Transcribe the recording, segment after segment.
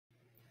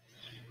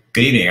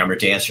Good evening, I'm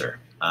Rick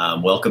Dancer.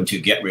 Welcome to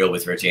Get Real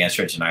with Rick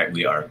Dancer. Tonight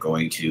we are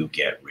going to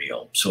get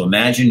real. So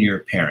imagine you're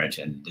a parent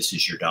and this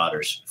is your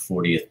daughter's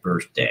 40th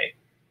birthday,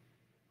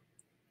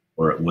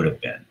 or it would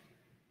have been.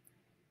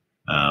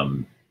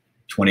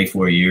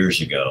 24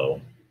 years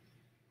ago,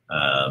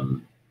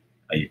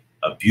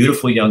 a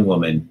beautiful young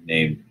woman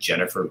named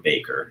Jennifer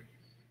Baker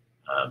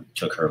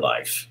took her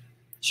life.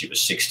 She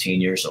was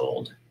 16 years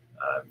old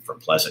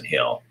from Pleasant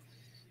Hill.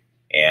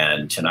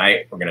 And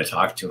tonight we're going to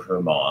talk to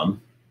her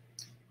mom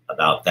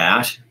about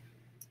that,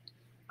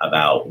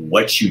 about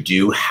what you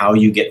do, how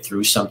you get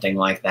through something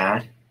like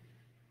that,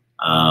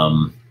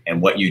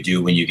 and what you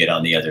do when you get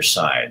on the other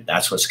side.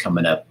 That's what's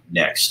coming up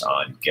next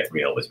on Get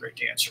Real with Rick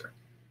Dancer.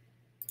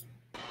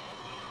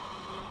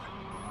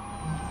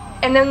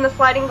 And then the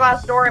sliding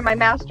glass door in my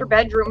master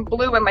bedroom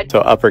blew in my...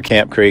 So Upper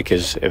Camp Creek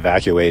is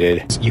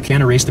evacuated. You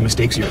can't erase the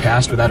mistakes of your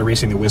past without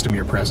erasing the wisdom of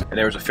your present. And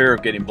there was a fear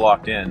of getting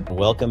blocked in.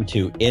 Welcome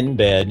to In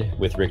Bed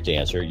with Rick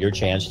Dancer, your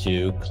chance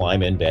to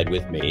climb in bed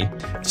with me.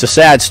 It's a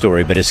sad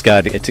story, but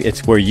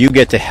it's where you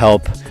get to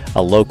help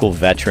a local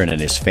veteran and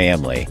his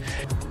family.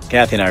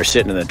 Kathy and I are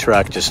sitting in the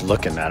truck just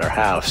looking at our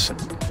house, and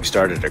we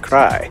started to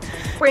cry.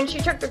 When she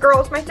took the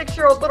girls, my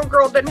 6-year-old little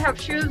girl didn't have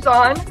shoes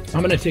on.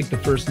 I'm going to take the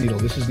first needle.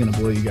 This is going to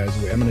blow you guys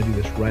away. I'm going to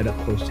do this right up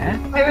close to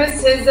you. I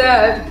missed his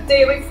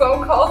daily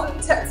phone calls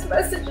and text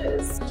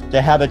messages.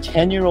 To have a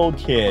 10-year-old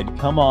kid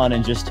come on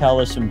and just tell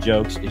us some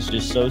jokes is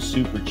just so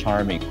super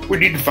charming. We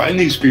need to find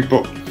these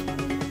people.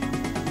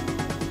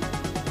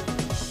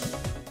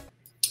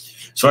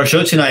 So our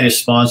show tonight is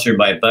sponsored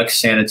by Buck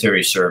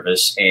Sanitary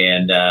Service,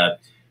 and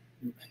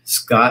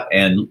Scott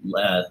and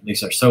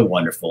Lisa are so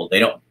wonderful. They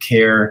don't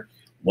care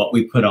what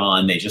we put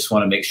on. They just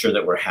want to make sure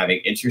that we're having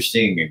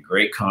interesting and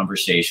great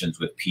conversations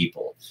with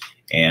people.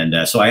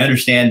 And so I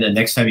understand that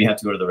next time you have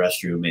to go to the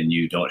restroom and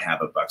you don't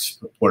have a Bucks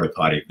porta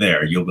potty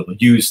there, you'll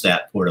use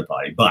that porta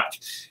potty. But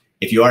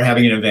if you are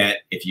having an event,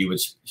 if you would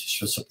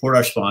support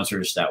our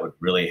sponsors, that would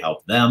really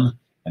help them.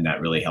 And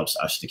that really helps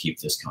us to keep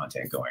this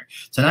content going.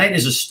 Tonight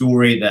is a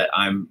story that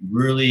I'm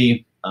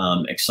really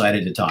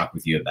excited to talk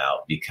with you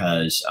about,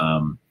 because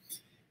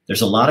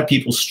there's a lot of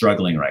people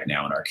struggling right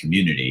now in our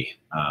community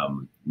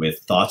with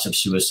thoughts of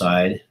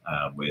suicide,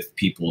 with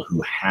people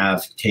who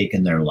have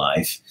taken their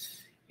life,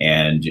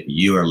 and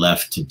you are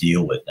left to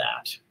deal with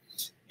that.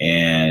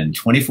 And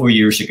 24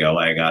 years ago,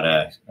 I got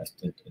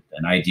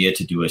an idea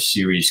to do a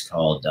series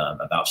called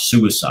about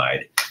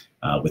suicide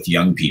with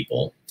young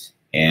people,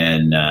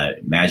 and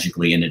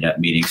magically ended up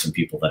meeting some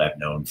people that I've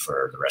known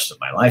for the rest of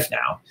my life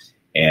now.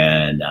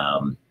 And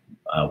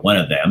one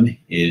of them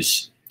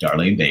is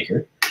Darlene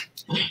Baker.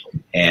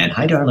 And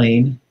hi,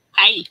 Darlene.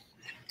 Hi.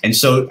 And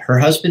so her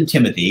husband,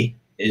 Timothy,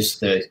 he's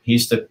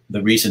the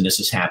reason this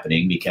is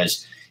happening,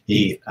 because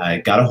he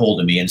got a hold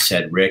of me and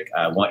said, Rick,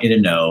 I want you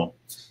to know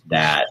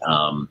that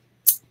on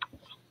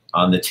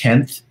the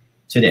 10th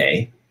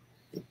today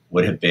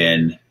would have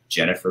been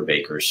Jennifer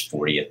Baker's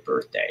 40th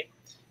birthday.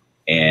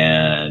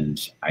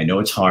 And I know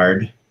it's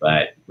hard,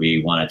 but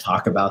we want to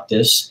talk about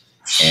this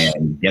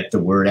and get the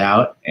word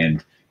out.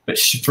 But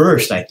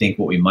first, I think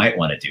what we might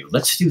want to do,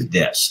 let's do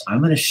this. I'm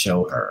going to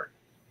show her.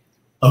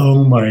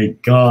 Oh my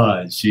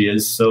God, she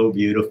is so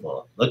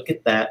beautiful. Look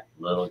at that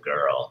little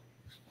girl.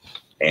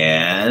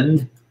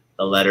 And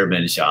the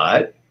Letterman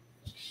shot.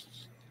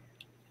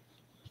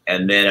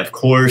 And then, of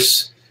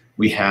course,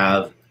 we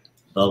have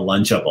the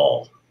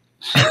Lunchable.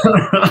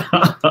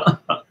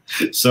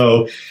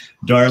 So,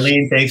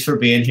 Darlene, thanks for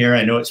being here.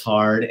 I know it's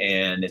hard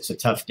and it's a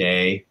tough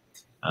day.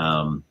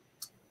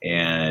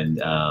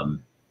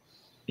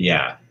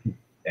 Yeah,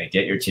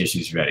 get your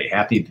tissues ready.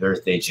 Happy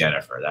birthday,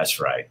 Jennifer. That's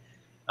right.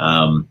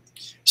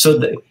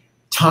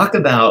 Talk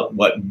about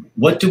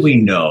what do we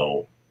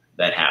know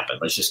that happened?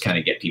 Let's just kind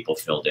of get people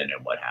filled in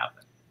on what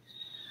happened.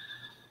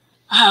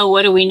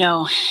 What do we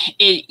know?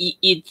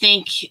 You'd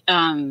think,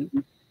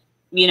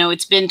 you know,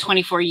 it's been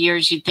 24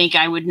 years. You'd think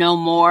I would know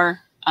more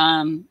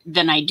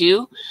than I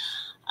do.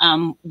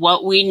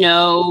 What we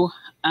know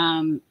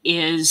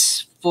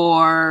is,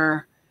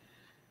 for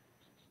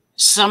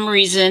some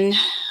reason,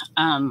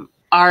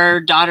 our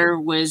daughter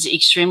was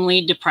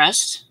extremely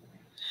depressed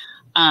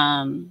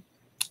and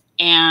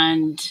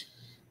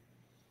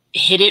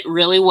hid it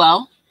really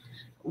well.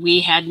 We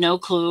had no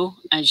clue.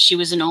 She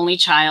was an only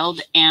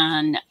child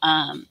and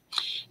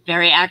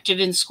very active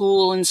in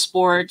school and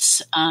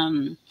sports.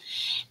 And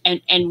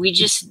we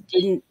just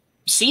didn't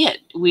see it.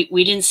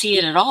 We didn't see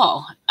it at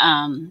all.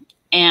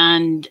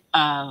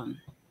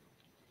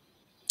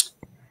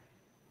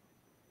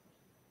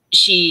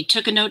 She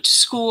took a note to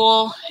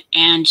school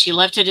and she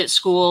left it at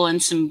school,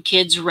 and some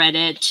kids read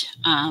it,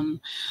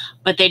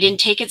 but they didn't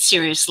take it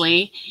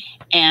seriously.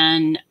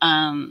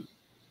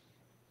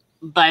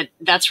 But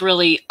that's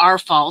really our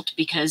fault,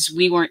 because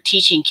we weren't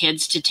teaching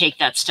kids to take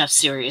that stuff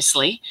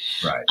seriously.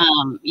 Right.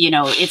 You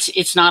know,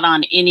 it's not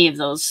on any of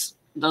those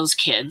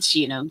kids.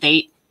 You know,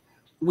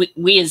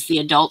 we as the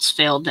adults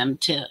failed them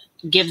to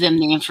give them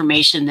the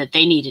information that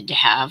they needed to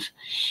have.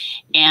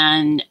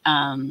 And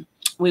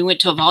We went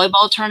to a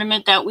volleyball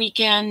tournament that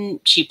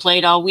weekend. She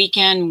played all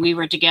weekend. We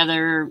were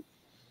together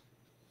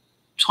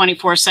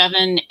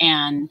 24/7,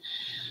 and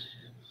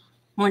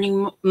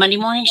Monday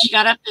morning, she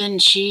got up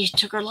and she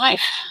took her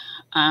life.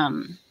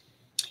 The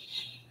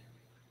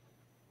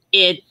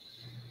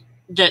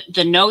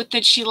note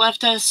that she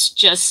left us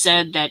just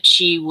said that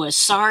she was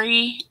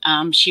sorry.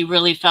 She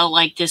really felt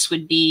like this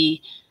would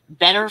be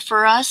better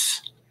for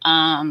us.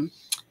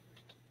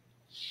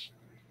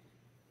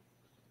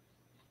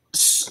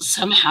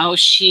 Somehow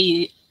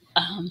she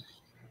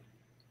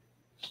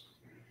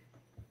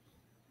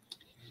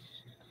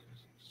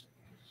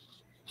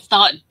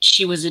thought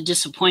she was a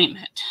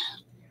disappointment,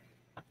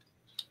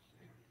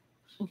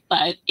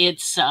 but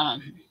it's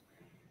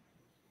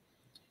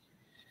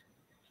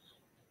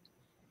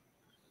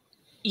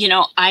you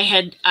know, I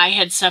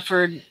had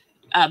suffered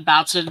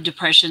bouts of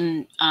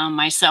depression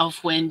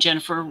myself when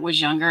Jennifer was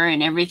younger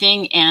and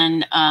everything,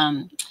 and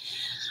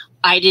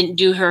I didn't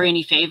do her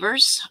any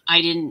favors.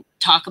 I didn't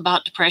talk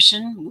about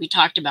depression. We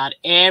talked about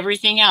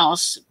everything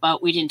else,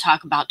 but we didn't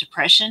talk about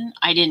depression.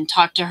 I didn't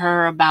talk to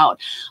her about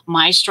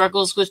my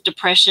struggles with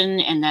depression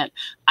and that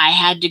I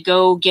had to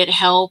go get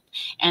help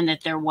and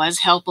that there was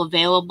help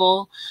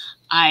available.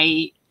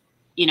 I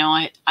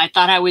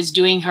thought I was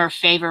doing her a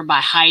favor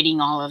by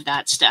hiding all of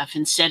that stuff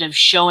instead of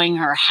showing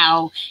her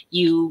how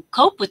you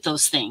cope with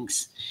those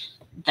things.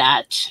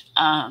 That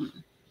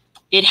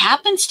it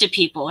happens to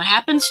people. It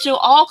happens to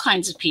all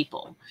kinds of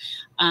people.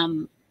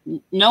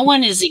 No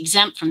one is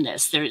exempt from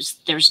this.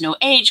 There's no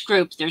age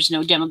group. There's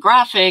no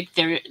demographic.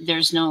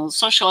 There's no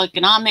social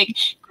economic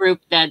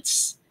group that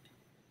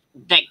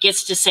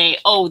gets to say,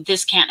 oh,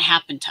 this can't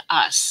happen to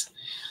us.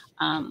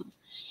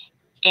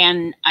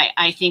 And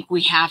I think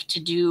we have to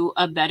do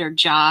a better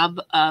job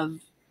of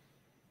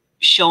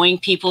showing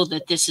people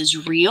that this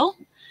is real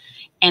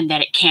and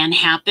that it can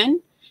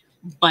happen.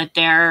 But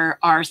there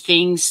are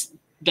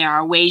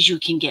ways you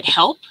can get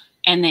help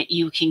and that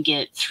you can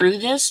get through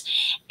this.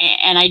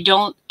 And I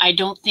don't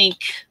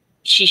think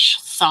she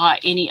saw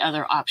any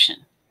other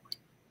option.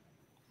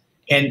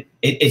 And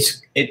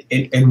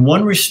in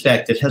one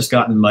respect, it has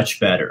gotten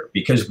much better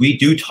because we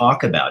do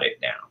talk about it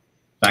now.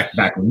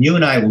 Back when you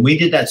and I, when we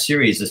did that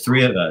series, the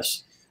three of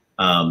us,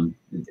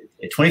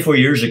 24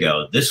 years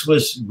ago,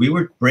 we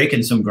were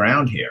breaking some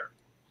ground here.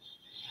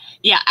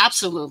 Yeah,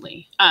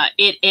 absolutely.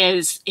 It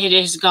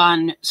has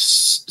gone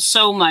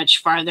so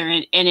much farther.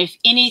 And if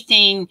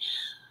anything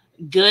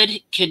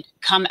good could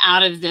come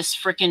out of this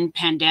frickin'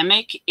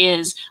 pandemic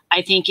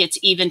I think it's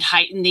even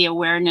heightened the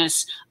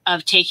awareness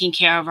of taking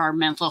care of our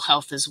mental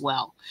health as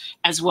well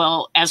as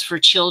for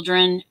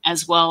children,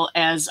 as well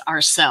as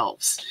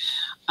ourselves.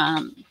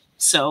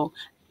 So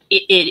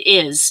it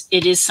is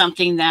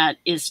something that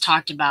is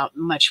talked about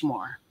much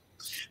more.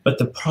 But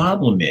the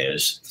problem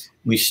is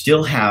we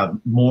still have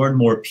more and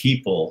more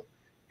people,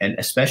 and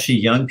especially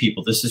young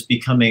people. This is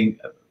becoming,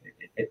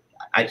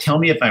 tell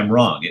me if I'm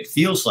wrong. It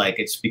feels like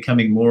it's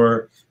becoming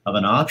more of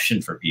an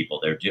option for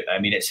people.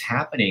 It's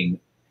happening.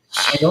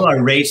 I know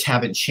our rates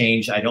haven't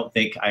changed. I don't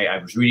think, I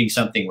was reading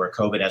something where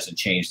COVID hasn't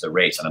changed the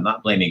rates, and I'm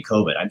not blaming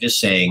COVID. I'm just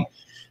saying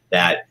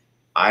that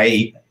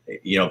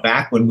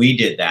back when we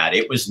did that,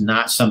 it was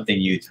not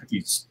something you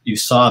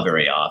saw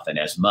very often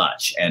as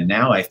much. And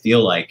now I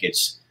feel like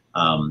it's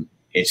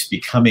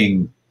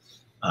becoming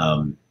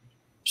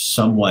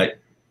somewhat,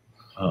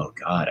 oh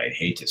God, I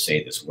hate to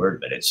say this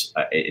word, but it's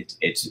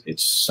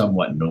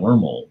somewhat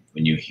normal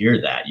when you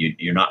hear that.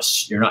 You're not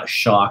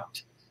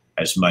shocked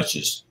as much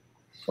as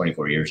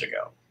 24 years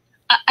ago.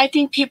 I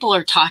think people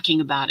are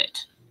talking about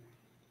it.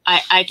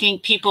 I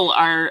think people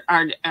are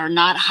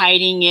not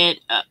hiding it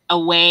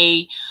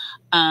away.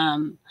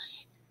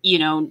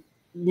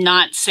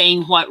 Not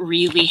saying what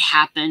really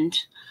happened.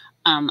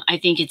 I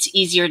think it's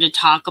easier to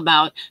talk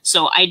about.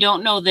 So I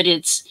don't know that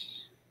it's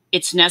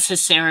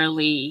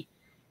necessarily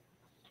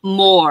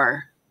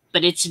more,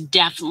 but it's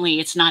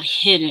not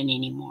hidden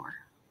anymore.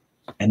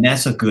 And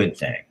that's a good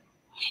thing.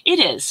 It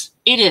is.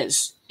 It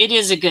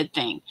is a good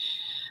thing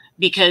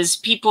because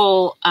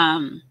people,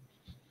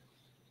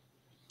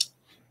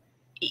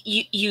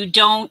 you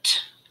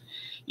don't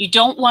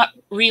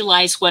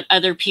realize what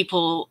other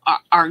people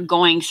are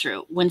going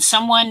through. When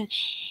someone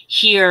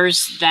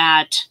hears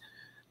that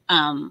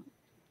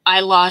I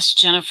lost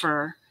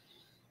Jennifer,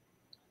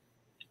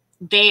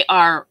 they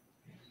are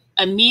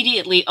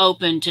immediately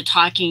open to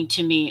talking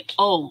to me.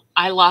 Oh,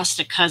 I lost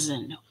a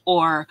cousin,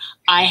 or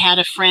I had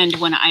a friend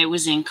when I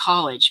was in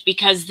college,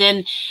 because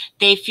then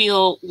they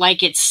feel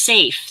like it's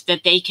safe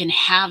that they can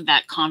have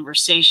that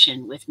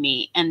conversation with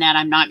me and that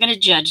I'm not going to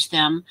judge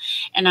them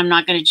and I'm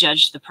not going to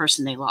judge the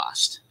person they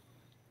lost.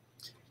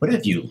 What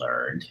have you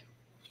learned?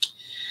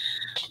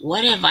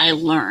 What have I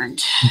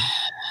learned?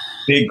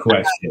 Big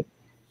question.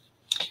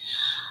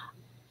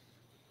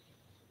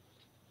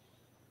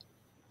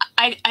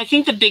 I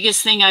think the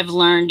biggest thing I've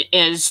learned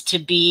is to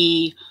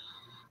be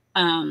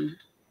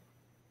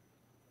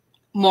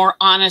more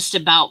honest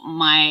about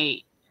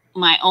my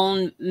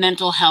own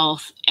mental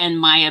health and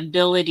my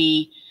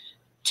ability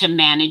to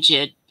manage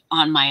it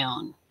on my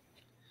own.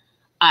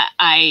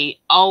 I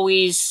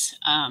always,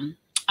 I'm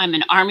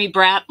an Army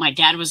brat. My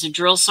dad was a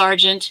drill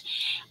sergeant.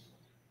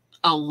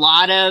 I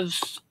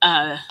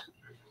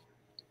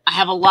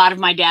have a lot of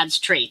my dad's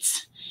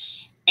traits,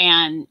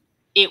 and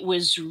it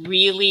was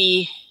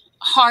really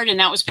hard. And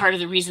that was part of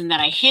the reason that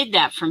I hid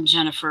that from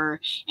Jennifer,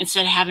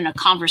 instead of having a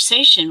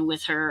conversation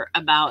with her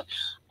about,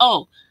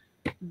 oh,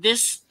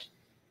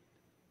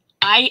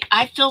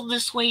 I feel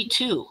this way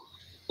too,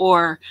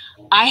 or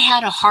I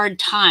had a hard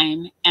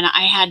time and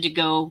I had to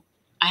go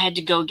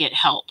get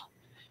help.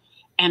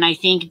 And I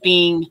think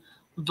being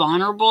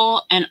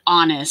vulnerable and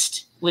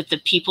honest with the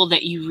people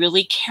that you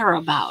really care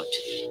about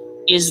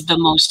is the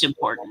most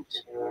important.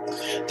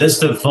 Does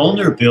the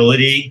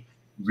vulnerability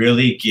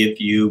really give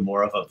you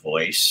more of a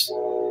voice?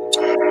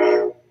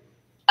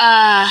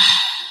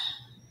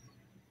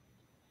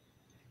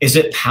 Is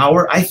it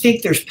power? I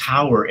think there's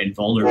power in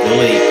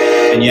vulnerability.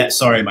 And yet,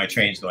 sorry, my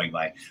train's going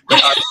by.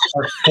 But our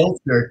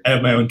culture, I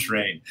have my own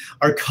train.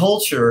 Our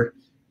culture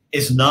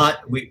is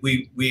not,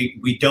 we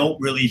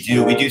don't really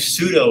do, we do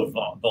pseudo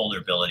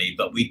vulnerability,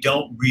 but we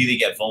don't really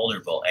get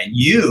vulnerable. And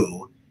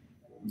you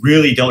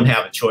really don't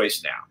have a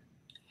choice now.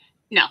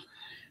 No.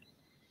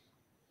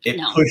 It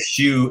pushed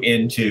you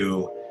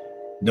into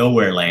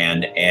nowhere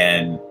land,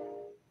 and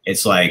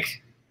it's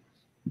like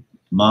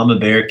Mama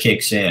Bear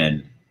kicks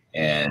in.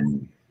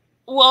 And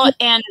well,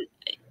 and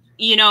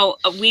you know,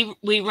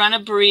 we run a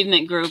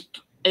bereavement group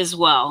as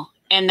well,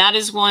 and that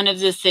is one of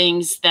the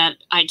things that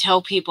I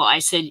tell people. I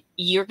said,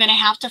 you're going to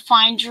have to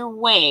find your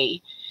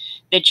way,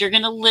 that you're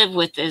going to live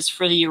with this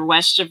for the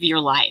rest of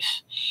your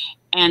life,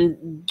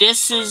 and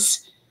this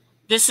is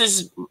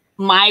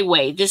my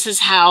way. This is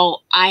how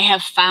I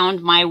have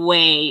found my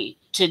way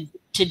to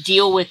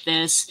deal with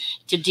this,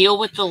 to deal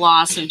with the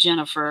loss of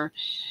Jennifer,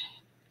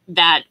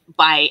 that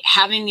by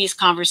having these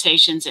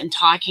conversations and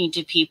talking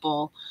to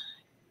people,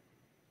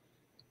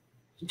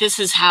 this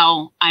is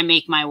how I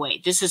make my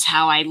way. This is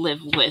how I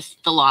live with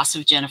the loss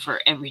of Jennifer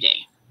every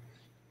day.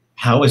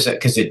 How is that?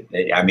 Because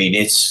I mean,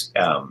 it's,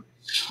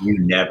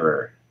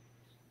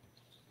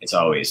 it's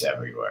always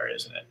everywhere,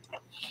 isn't it?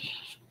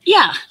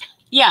 Yeah.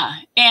 Yeah.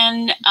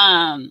 And,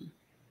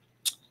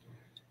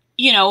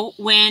 you know,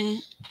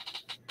 when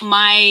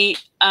my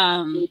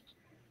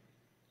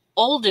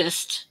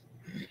oldest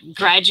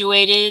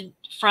graduated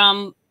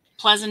from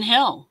Pleasant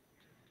Hill,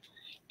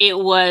 it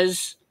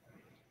was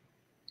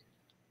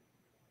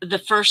the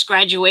first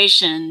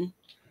graduation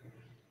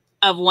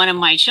of one of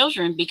my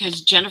children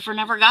because Jennifer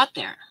never got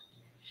there.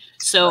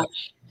 So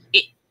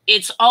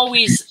it's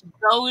always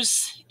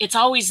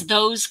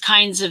those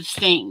kinds of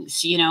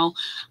things, you know.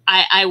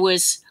 I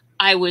was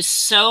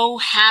so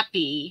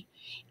happy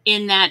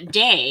in that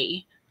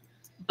day,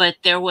 but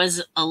there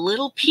was a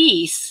little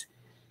piece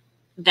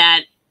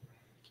that,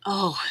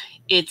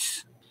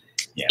 it's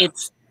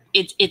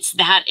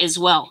that as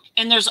well.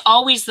 And there's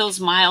always those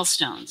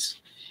milestones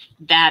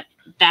that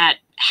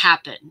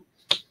happen.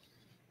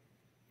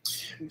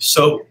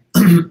 So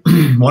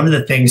one of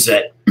the things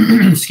that,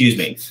 excuse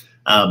me,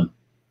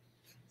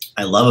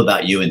 I love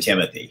about you and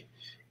Timothy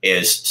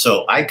is,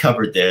 so I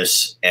covered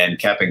this and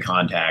kept in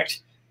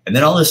contact, and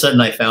then all of a sudden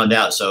I found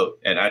out,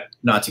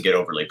 not to get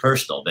overly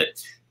personal, but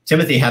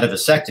Timothy had a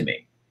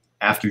vasectomy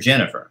after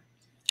Jennifer.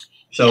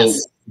 So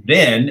yes.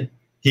 Then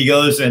he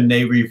goes and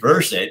they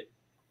reverse it,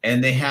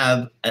 and they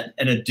have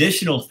an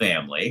additional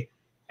family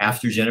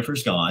after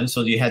Jennifer's gone.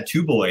 So you had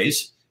 2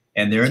 boys,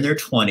 and they're in their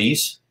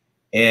 20s,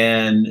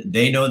 and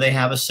they know they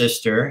have a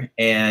sister.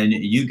 And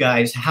you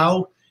guys,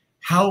 how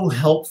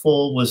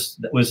helpful was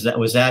that?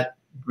 Was that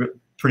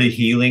pretty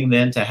healing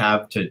then to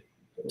have to?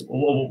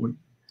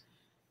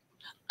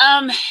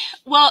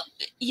 Well,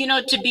 you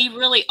know, to be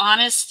really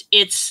honest,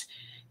 it's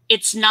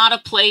not a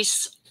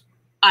place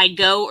I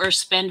go or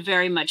spend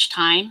very much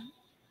time.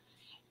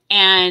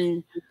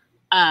 And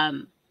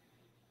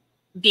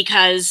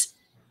because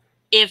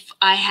if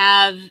I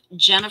have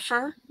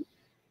Jennifer,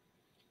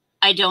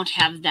 I don't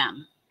have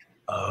them.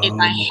 Oh. If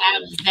I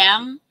have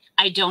them,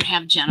 I don't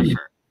have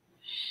Jennifer.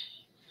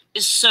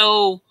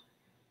 So,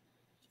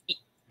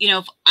 you know,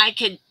 if I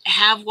could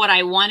have what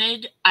I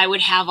wanted, I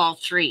would have all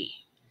 3.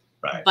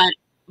 Right.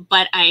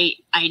 But I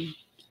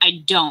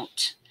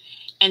don't.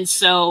 And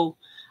so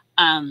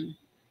Tim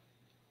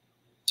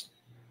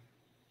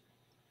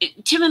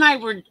and I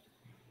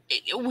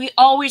we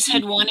always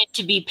had wanted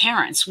to be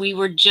parents. We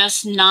were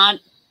just not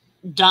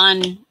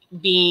done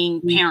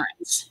being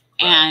parents.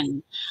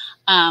 Right.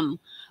 And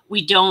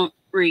we don't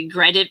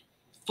regret it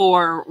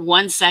for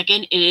 1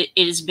 second. It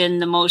has been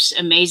the most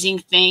amazing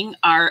thing.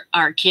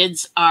 Our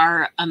kids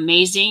are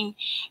amazing,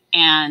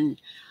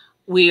 and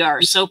we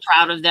are so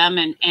proud of them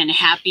and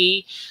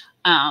happy.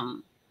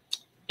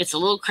 It's a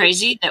little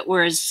crazy that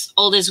we're as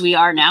old as we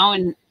are now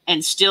and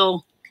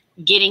still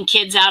getting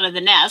kids out of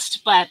the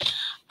nest, but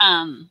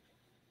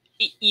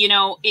you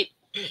know,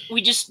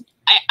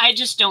 I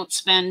just don't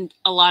spend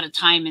a lot of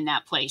time in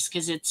that place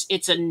because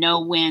it's a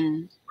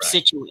no-win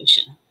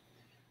situation.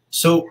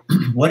 So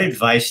what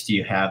advice do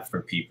you have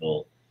for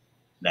people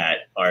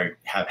that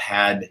have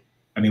had,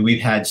 I mean,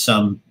 we've had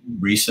some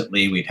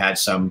recently, we've had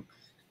some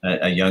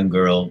a young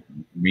girl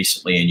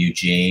recently in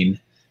Eugene.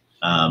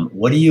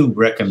 What do you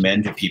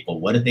recommend to people?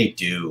 What do they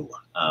do?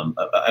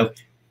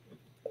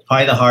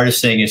 Probably the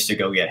hardest thing is to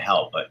go get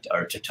help,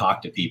 or to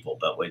talk to people.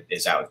 But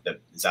is that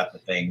the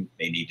thing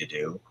they need to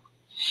do?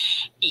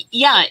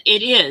 Yeah,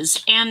 it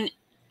is. And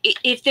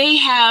if they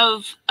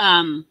have,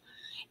 and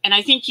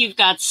I think you've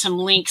got some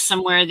links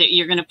somewhere that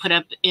you're going to put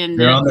up in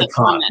They're on the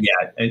top. comments.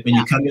 Yeah. When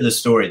you come to the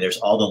story, there's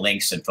all the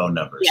links and phone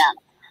numbers. Yeah.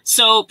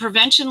 So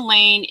Prevention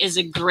Lane is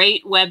a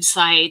great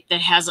website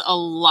that has a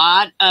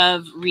lot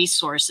of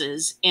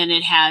resources, and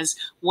it has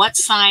what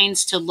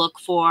signs to look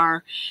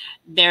for.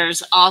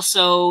 There's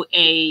also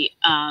a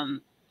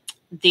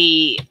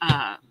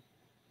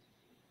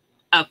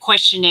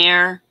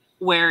questionnaire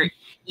where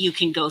you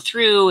can go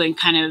through and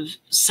kind of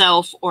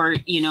or,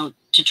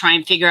 to try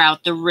and figure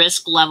out the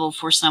risk level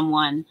for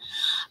someone.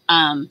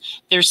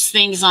 There's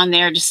things on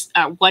there, just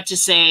what to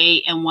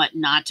say and what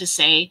not to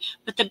say.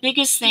 But the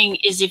biggest thing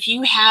is, if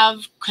you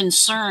have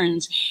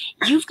concerns,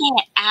 you've got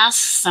to ask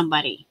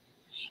somebody.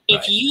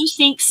 If you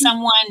think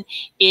someone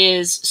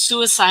is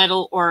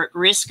suicidal or at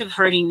risk of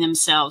hurting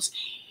themselves,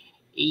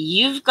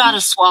 you've got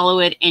to swallow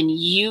it and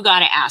you got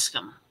to ask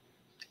them.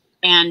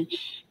 And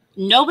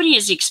nobody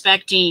is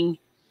expecting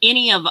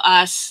any of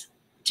us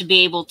to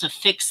be able to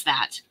fix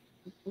that.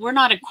 We're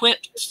not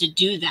equipped to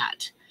do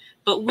that,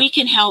 but we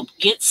can help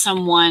get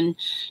someone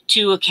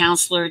to a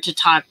counselor to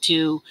talk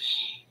to,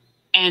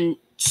 and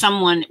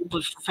someone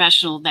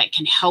professional that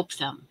can help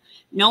them.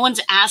 No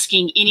one's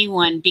asking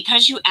anyone.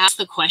 Because you ask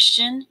the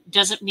question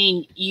doesn't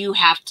mean you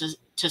have to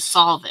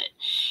solve it.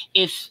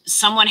 If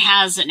someone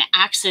has an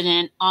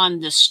accident on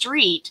the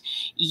street,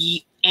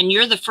 and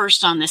you're the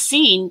first on the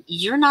scene,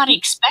 you're not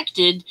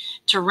expected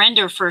to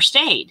render first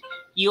aid.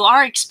 You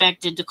are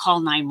expected to call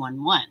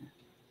 911.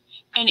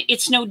 And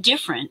it's no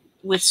different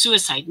with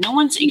suicide. No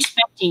one's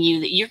expecting you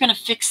that you're going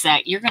to fix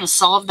that. You're going to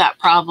solve that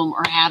problem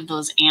or have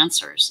those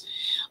answers.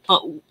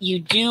 But you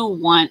do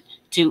want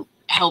to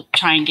help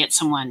try and get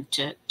someone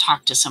to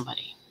talk to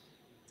somebody.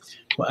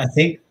 Well, I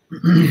think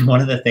one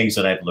of the things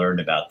that I've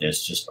learned about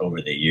this just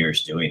over the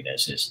years doing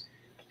this is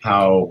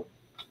how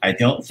I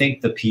don't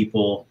think the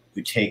people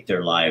who take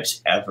their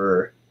lives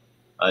ever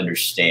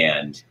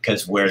understand,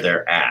 because where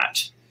they're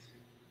at,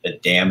 the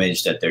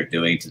damage that they're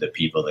doing to the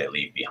people they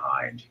leave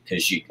behind.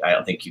 Because I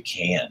don't think you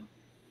can.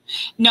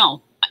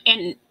 No.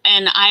 And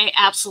I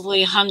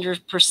absolutely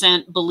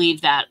 100%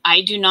 believe that.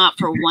 I do not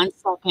for 1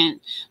 second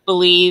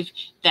believe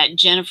that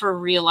Jennifer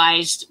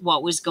realized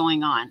what was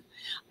going on.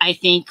 I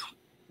think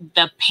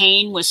the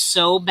pain was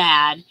so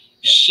bad,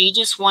 she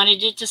just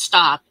wanted it to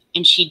stop,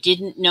 and she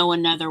didn't know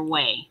another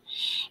way.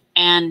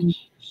 And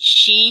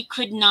she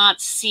could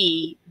not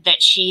see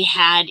that she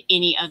had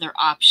any other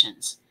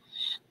options.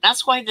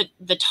 That's why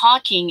the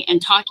talking in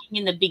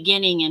the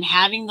beginning and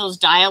having those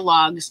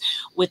dialogues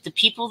with the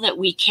people that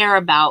we care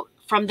about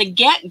from the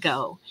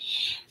get-go,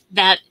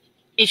 that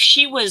if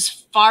she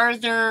was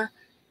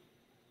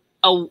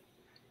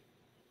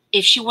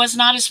if she was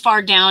not as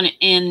far down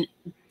in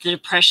the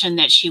depression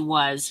that she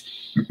was,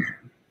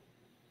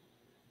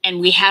 and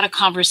we had a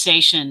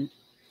conversation,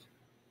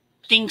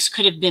 things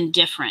could have been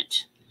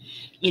different.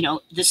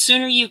 The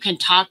sooner you can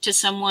talk to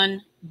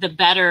someone, the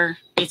better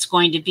it's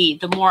going to be,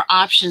 the more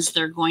options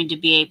they're going to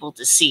be able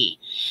to see.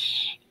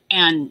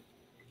 And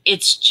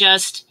it's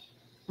just,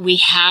 we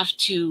have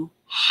to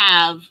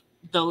have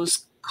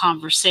those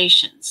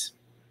conversations.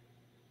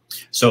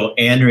 So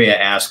Andrea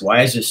asked,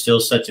 why is it still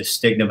such a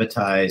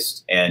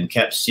stigmatized and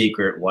kept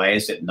secret? Why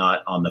is it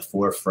not on the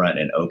forefront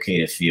and okay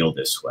to feel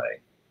this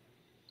way?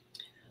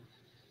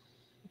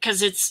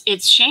 Because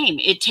it's shame.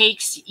 It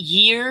takes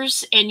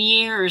years and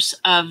years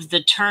of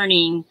the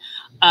turning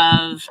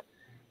of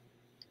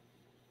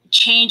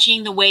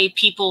changing the way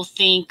people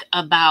think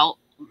about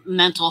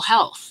mental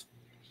health.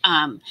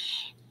 And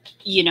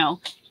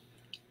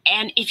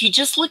if you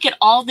just look at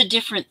all the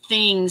different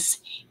things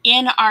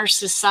in our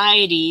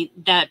society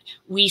that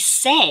we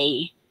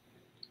say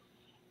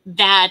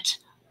that,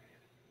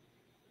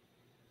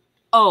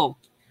 oh,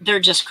 they're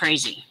just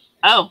crazy.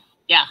 Oh,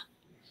 yeah.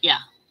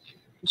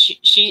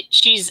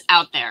 She's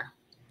out there,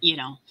 you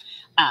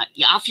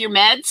off your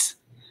meds.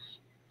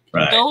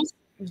 Right.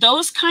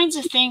 Those kinds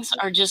of things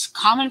are just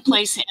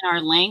commonplace in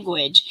our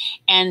language,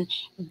 and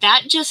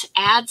that just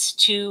adds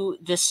to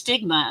the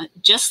stigma,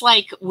 just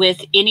like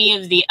with any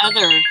of the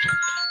other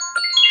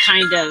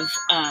kind of,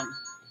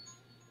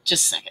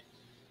 just a second.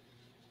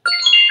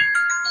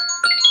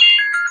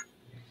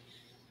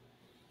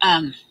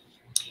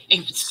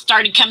 It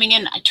started coming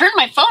in. I turned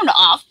my phone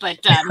off, but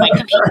my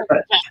computer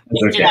just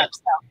picked it up.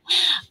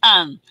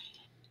 So,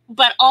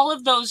 but all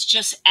of those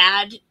just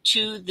add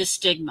to the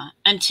stigma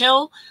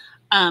until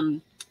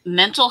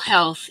mental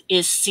health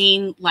is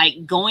seen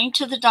like going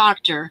to the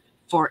doctor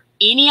for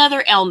any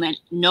other ailment.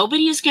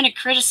 Nobody is going to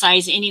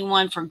criticize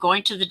anyone for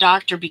going to the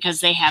doctor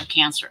because they have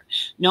cancer.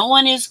 No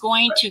one is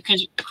going to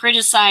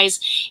criticize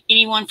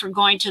anyone for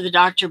going to the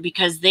doctor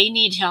because they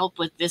need help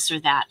with this or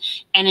that.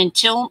 And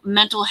until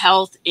mental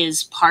health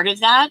is part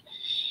of that,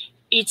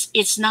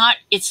 it's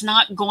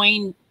not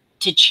going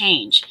to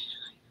change.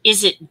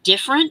 Is it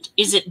different?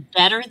 Is it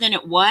better than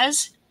it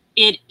was?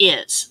 It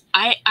is.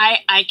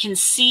 I can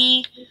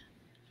see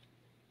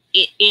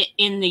it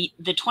in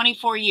the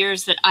 24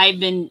 years that I've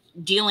been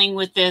dealing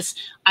with this.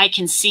 I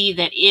can see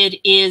that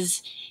it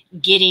is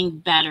getting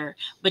better.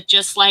 But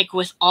just like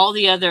with all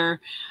the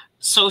other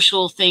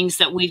social things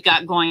that we've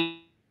got going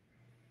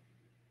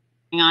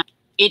on,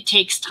 it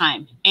takes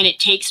time, and it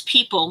takes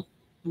people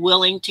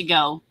willing to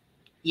go,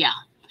 yeah.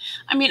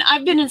 I mean,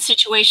 I've been in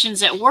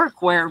situations at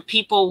work where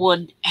people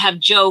would have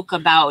joke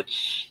about,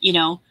 you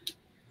know,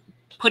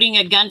 putting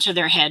a gun to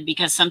their head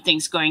because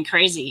something's going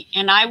crazy.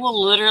 And I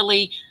will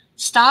literally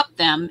stop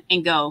them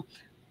and go,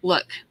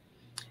 look,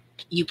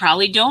 you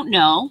probably don't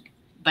know,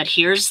 but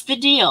here's the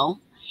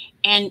deal.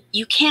 And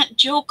you can't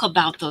joke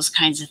about those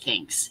kinds of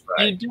things.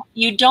 Right.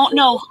 You don't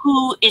know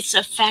who it's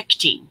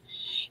affecting.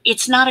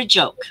 It's not a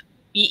joke.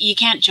 You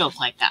can't joke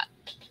like that.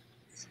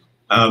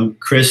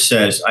 Chris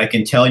says, I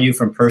can tell you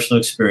from personal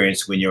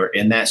experience, when you're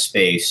in that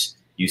space,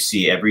 you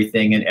see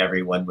everything and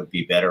everyone would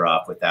be better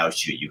off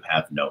without you. You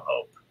have no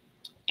hope.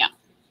 Yeah.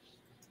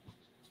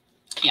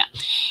 Yeah.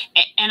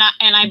 And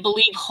I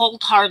believe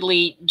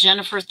wholeheartedly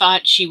Jennifer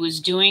thought she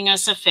was doing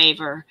us a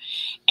favor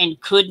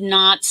and could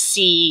not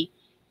see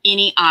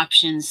any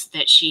options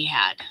that she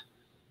had.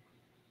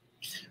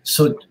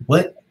 So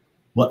I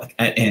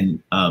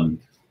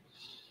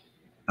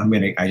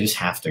just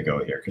have to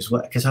go here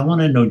because I want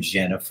to know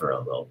Jennifer a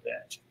little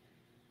bit.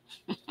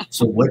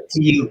 So what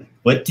do you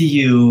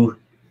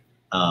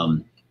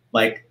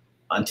like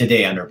on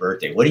today, on her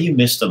birthday, what do you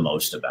miss the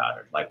most about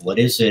her? Like, what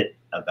is it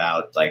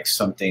about, like,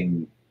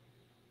 something?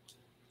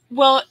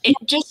 Well,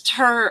 just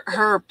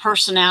her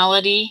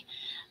personality.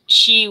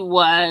 She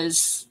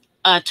was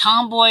a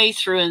tomboy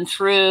through and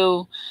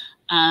through.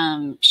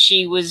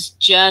 She was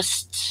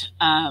just,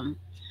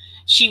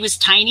 she was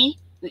tiny.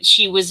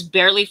 She was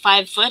barely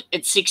 5 foot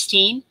at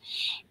 16.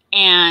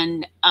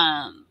 And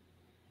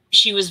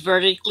she was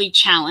vertically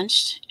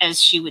challenged,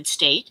 as she would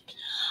state.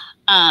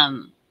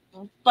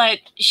 But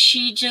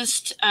she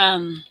just,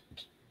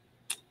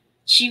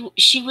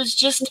 she was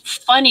just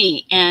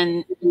funny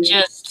and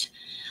just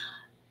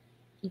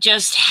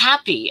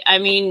happy. I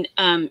mean,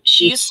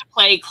 she used to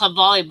play club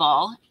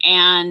volleyball,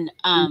 and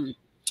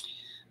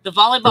the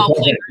volleyball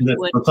players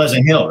for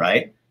Pleasant Hill,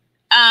 right?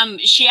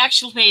 She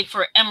actually played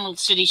for Emerald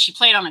City. She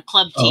played on a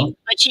club team,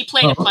 but she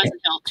played at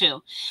Pleasant Hill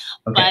too.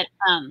 Okay. But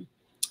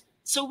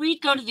so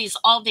we'd go to these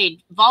all-day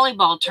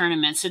volleyball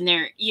tournaments, and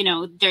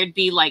there'd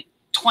be like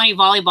 20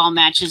 volleyball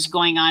matches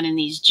going on in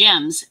these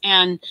gyms,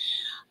 and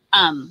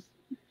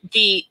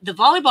the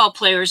volleyball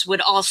players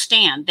would all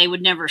stand. They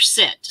would never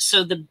sit.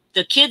 So the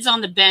kids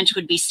on the bench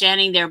would be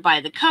standing there by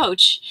the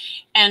coach.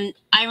 And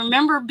I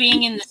remember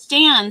being in the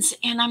stands,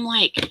 and I'm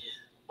like,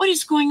 what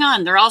is going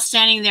on? They're all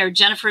standing there.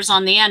 Jennifer's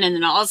on the end. And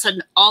then all of a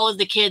sudden, all of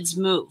the kids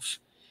move.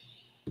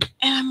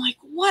 And I'm like,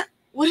 what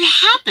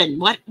happened?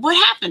 What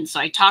happened? So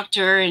I talked to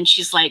her, and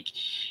she's like,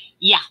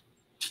 yeah,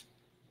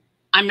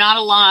 I'm not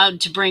allowed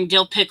to bring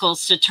dill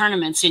pickles to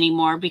tournaments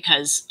anymore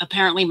because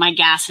apparently my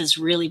gas is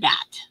really bad.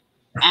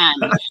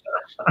 And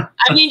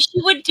I mean,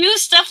 she would do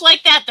stuff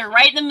like that. They're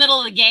right in the middle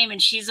of the game,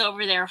 and she's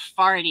over there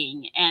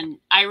farting. And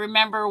I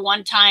remember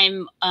one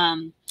time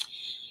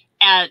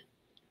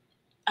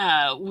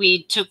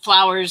we took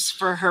flowers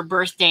for her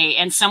birthday,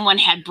 and someone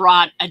had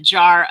brought a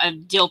jar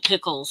of dill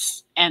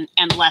pickles and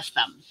left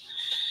them.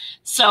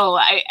 So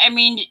I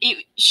mean,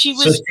 she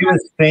was. So she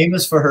was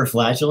famous for her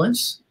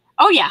flatulence?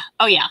 Oh yeah.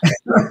 Oh yeah.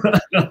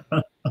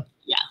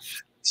 Yeah.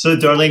 So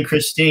Darlene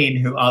Christine,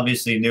 who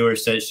obviously knew her,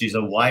 says she's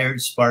a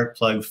wired spark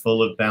plug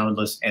full of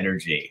boundless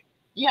energy.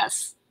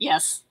 Yes.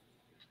 Yes.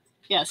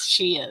 Yes,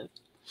 she is.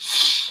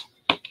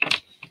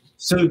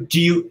 So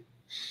do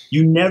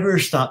you never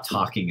stop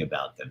talking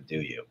about them,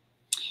 do you?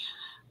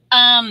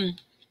 I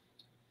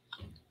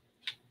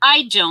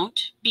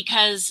don't,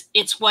 because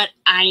it's what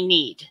I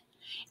need.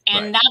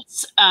 And right.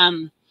 That's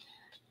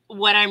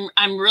what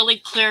I'm really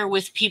clear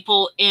with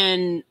people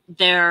in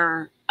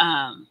their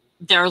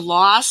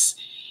loss.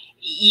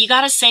 You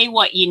got to say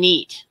what you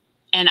need.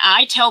 And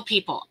I tell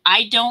people,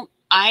 I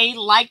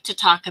like to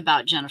talk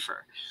about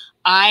Jennifer.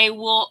 I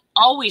will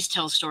always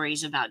tell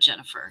stories about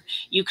Jennifer.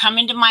 You come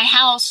into my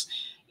house,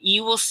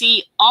 you will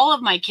see all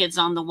of my kids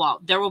on the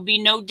wall. There will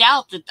be no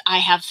doubt that I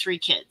have 3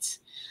 kids,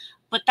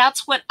 but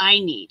that's what I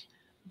need.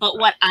 But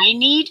what I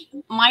need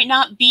might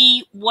not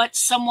be what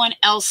someone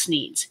else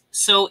needs.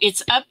 So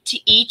it's up to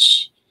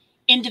each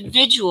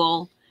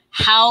individual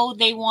how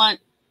they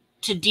want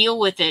to deal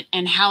with it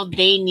and how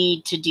they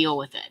need to deal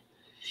with it.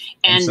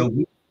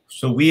 And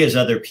so we as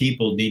other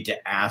people need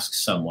to ask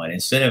someone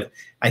instead of,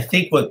 I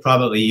think what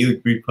probably you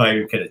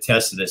probably could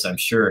attest to this, I'm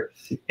sure,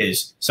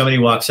 is somebody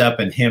walks up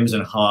and hems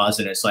and haws,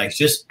 and it's like,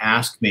 just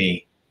ask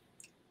me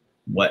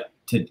what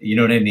to, you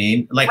know what I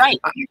mean? Like, right.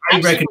 I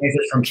recognize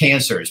it from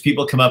cancers.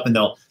 People come up and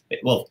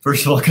well,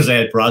 first of all, because I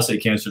had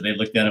prostate cancer, they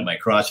look down at my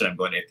crotch, and I'm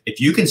going,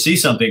 if you can see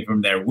something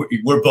from there,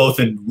 we're both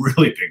in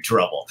really big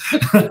trouble.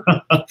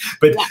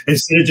 But yeah.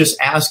 Instead of just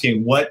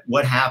asking what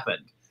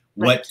happened,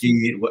 right.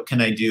 What can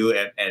I do?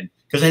 And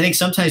Because I think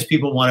sometimes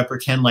people want to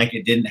pretend like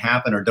it didn't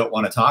happen or don't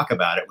want to talk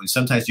about it, when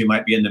sometimes you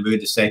might be in the mood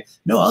to say,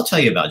 no, I'll tell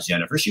you about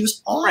Jennifer. She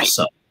was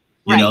awesome.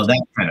 Right. You know,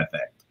 that kind of thing.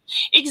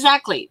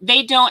 Exactly.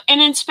 They don't. And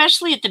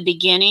especially at the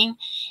beginning,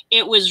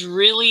 it was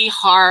really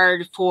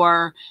hard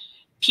for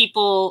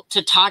people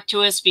to talk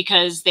to us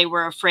because they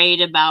were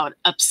afraid about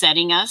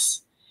upsetting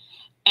us.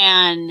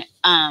 And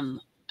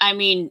I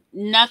mean,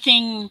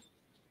 nothing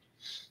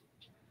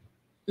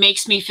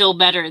makes me feel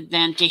better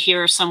than to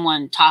hear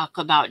someone talk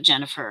about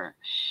Jennifer.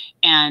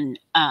 And,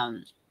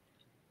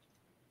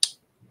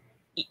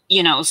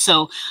 you know,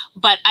 so,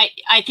 but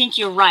I think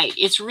you're right.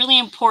 It's really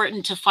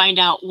important to find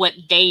out what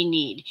they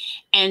need.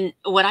 And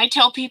what I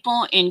tell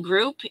people in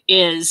group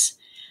is,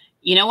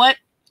 you know what,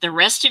 the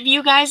rest of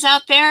you guys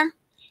out there,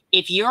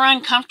 if you're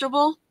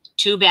uncomfortable,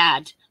 too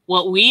bad.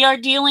 What we are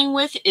dealing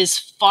with is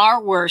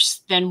far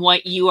worse than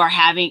what you are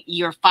having,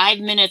 your 5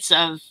 minutes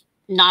of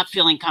not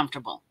feeling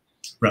comfortable.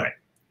 Right.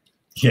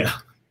 Yeah.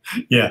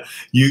 Yeah.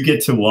 You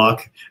get to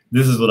walk.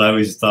 This is what I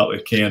always thought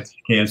with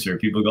cancer.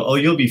 People go, oh,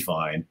 you'll be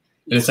fine.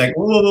 And it's like,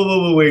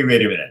 whoa, wait a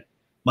minute.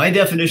 My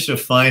definition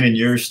of fine and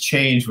yours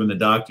changed when the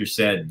doctor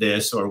said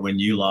this or when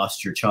you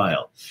lost your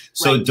child.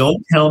 So Right.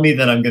 Don't tell me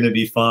that I'm going to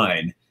be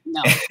fine.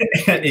 No.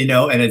 You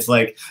know, and it's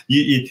like,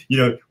 you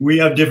know, we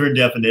have different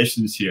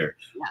definitions here.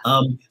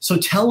 Yeah. So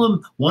tell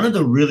them one of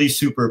the really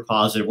super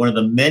positive, one of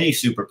the many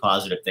super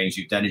positive things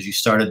you've done is you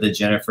started the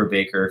Jennifer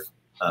Baker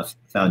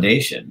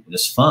Foundation,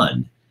 this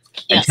fund.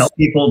 And Yes. tell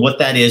people what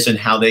that is and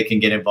how they can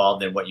get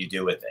involved and what you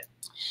do with it.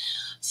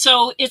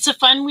 So it's a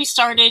fund we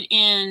started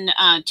in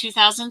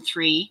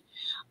 2003,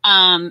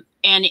 and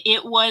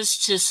it was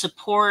to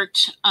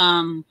support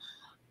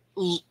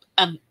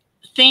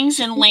things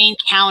in Lane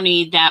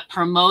County that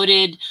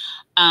promoted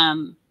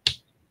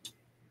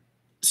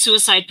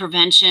suicide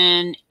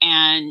prevention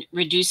and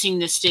reducing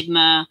the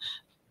stigma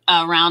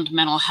around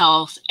mental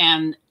health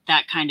and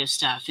that kind of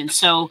stuff. And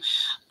so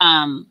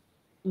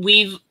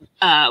we've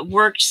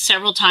worked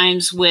several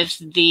times with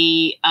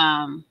the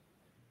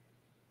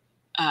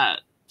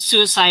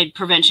Suicide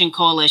Prevention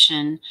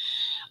Coalition.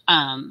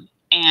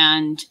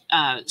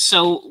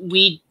 So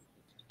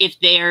if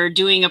they're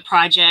doing a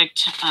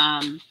project,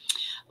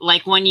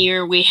 like one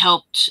year we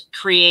helped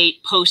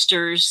create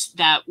posters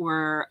that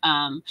were,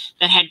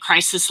 that had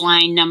crisis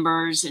line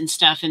numbers and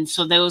stuff. And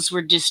so those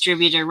were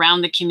distributed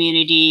around the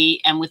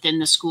community and within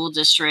the school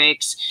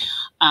districts,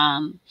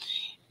 and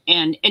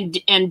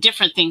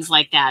different things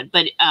like that.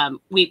 But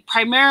we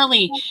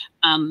primarily,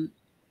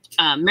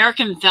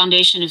 American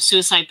Foundation of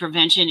Suicide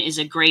Prevention is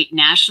a great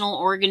national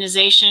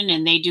organization,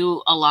 and they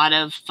do a lot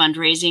of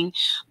fundraising.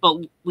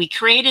 But we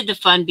created the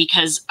fund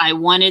because I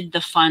wanted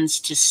the funds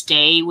to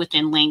stay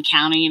within Lane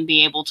County and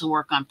be able to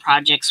work on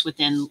projects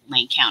within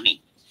Lane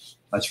County.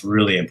 That's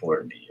really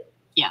important to you.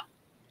 Yeah.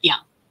 Yeah.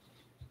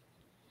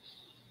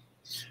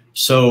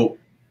 So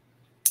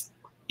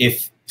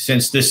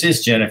since this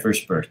is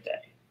Jennifer's birthday,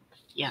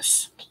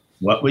 Yes.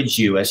 what would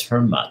you as her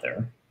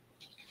mother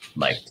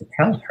like to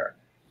tell her?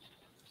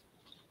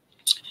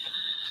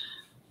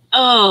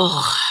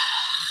 Oh,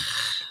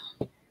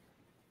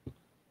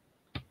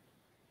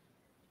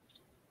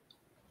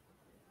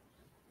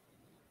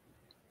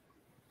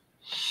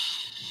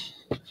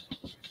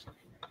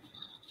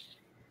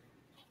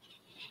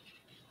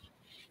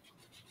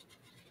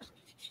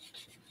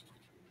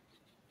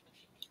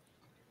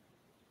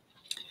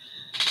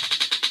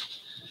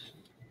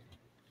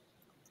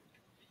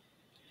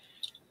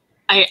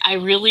 I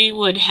really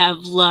would have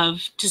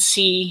loved to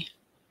see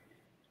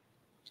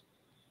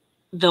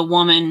the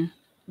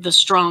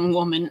strong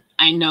woman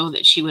I know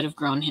that she would have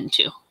grown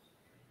into.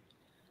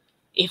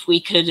 If we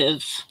could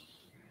have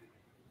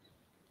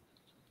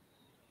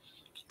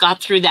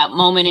got through that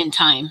moment in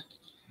time.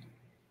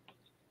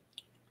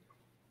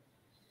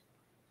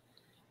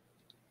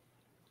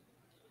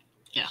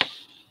 Yeah.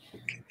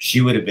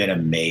 She would have been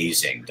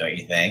amazing, don't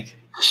you think?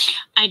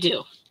 I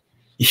do.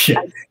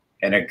 Yeah.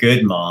 And a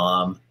good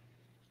mom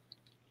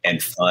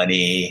and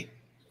funny.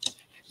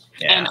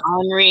 Yeah. And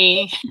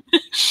Henri.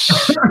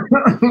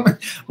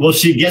 Well,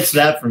 she gets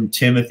that from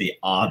Timothy,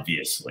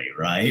 obviously,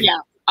 right? Yeah,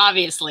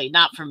 obviously,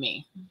 not for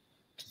me.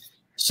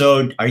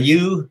 So are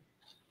you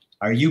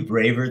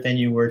braver than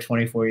you were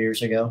 24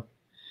 years ago?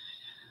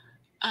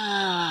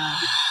 I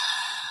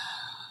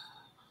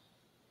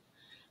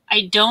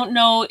don't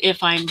know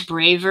if I'm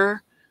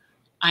braver.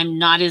 I'm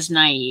not as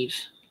naive.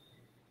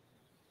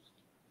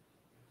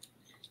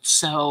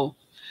 So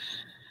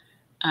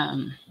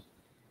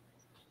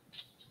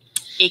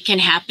it can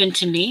happen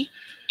to me.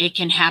 It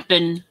can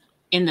happen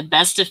in the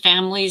best of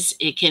families.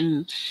 It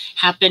can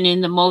happen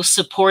in the most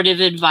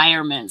supportive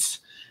environments.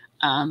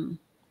 I'm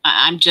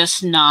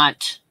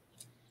not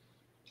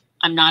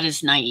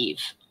as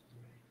naive.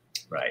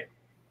 Right.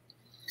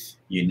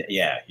 You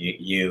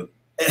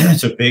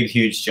it's a big,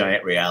 huge,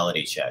 giant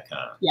reality check,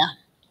 huh? Yeah.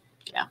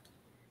 Yeah.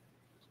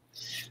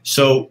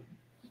 So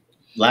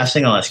last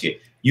thing I'll ask you,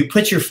 you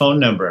put your phone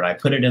number and I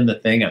put it in the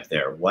thing up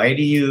there. Why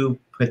do you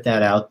put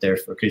that out there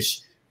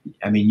because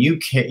I mean, you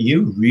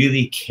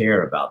really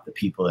care about the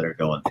people that are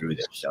going through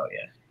this, don't you?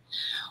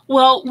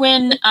 Well,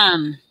 when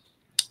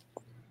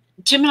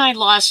Tim and I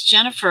lost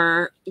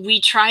Jennifer,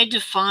 we tried to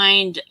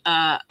find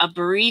a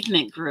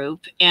bereavement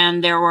group,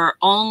 and there were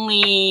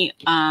only,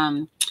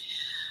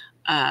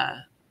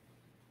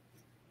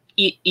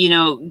 you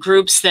know,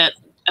 groups that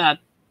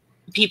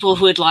people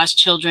who had lost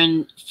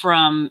children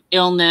from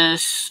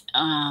illness,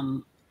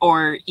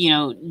 or, you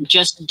know,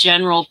 just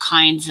general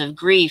kinds of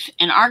grief.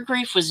 And our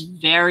grief was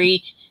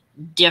very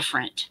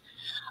different.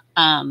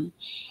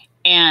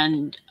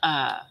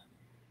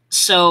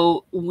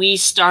 So we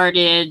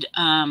started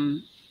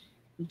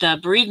the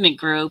bereavement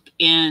group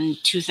in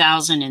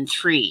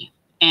 2003.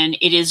 And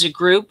it is a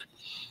group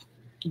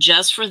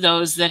just for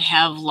those that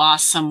have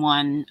lost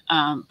someone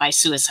by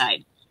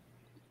suicide.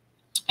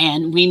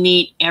 And we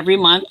meet every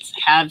month,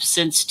 have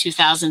since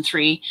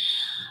 2003.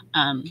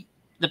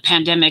 The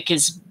pandemic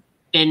has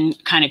been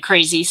kind of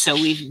crazy, so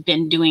we've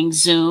been doing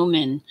Zoom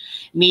and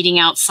meeting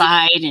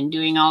outside and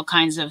doing all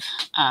kinds of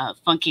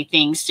funky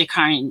things to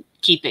kind of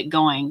keep it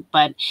going.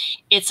 But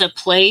it's a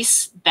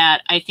place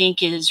that I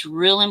think is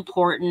real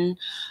important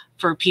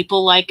for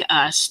people like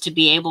us to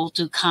be able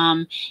to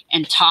come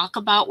and talk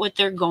about what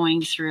they're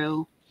going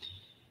through,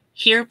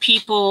 hear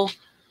people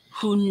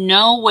who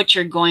know what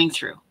you're going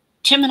through.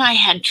 Tim and I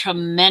had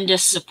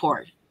tremendous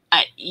support.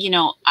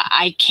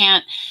 I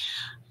can't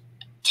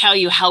tell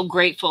you how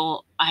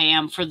grateful I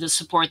am for the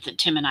support that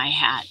Tim and I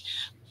had.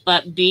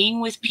 But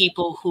being with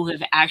people who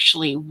have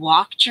actually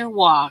walked your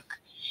walk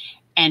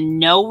and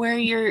know where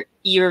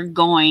you're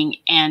going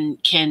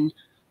and can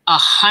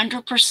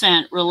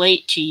 100%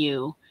 relate to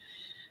you,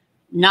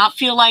 not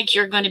feel like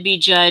you're going to be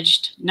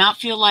judged, not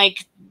feel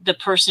like the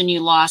person you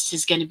lost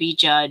is going to be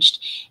judged,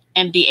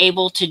 and be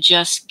able to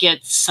just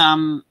get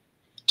some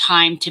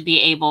time to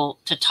be able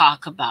to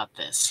talk about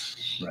this.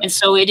 Right. And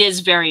so it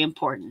is very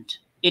important.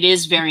 It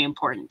is very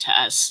important to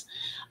us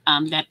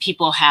that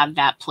people have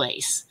that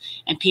place,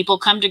 and people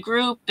come to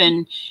group,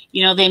 and,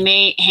 you know, they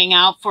may hang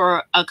out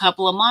for a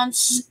couple of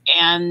months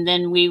and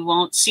then we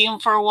won't see them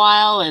for a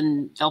while,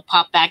 and they'll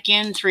pop back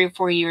in 3 or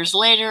 4 years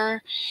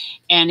later.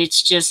 And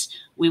it's just,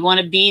 we want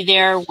to be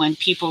there when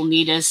people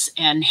need us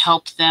and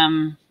help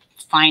them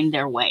find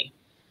their way.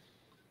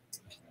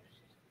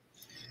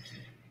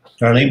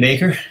 Darlene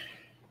Baker,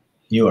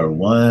 you are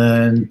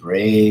one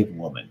brave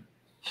woman.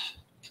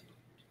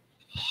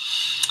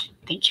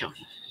 Thank you.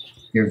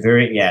 You're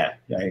very, yeah,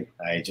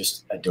 I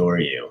just adore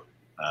you.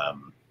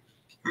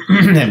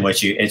 And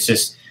it's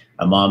just,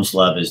 a mom's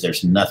love is,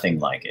 there's nothing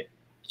like it.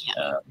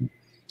 Yeah.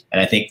 And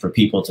I think for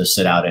people to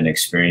sit out and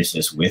experience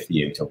this with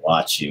you, to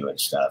watch you and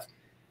stuff,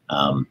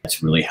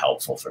 it's really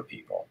helpful for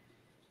people.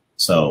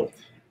 So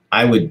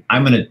I'm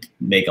going to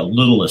make a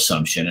little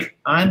assumption, and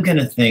I'm going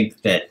to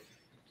think that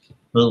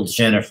little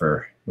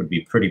Jennifer would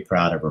be pretty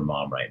proud of her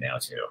mom right now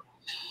too.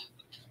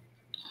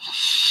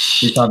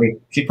 She'd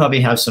probably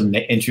have some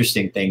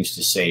interesting things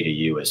to say to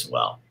you as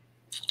well.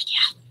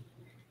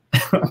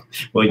 Yeah.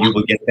 Well, you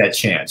will get that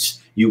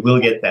chance. You will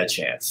get that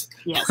chance.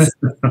 Yes.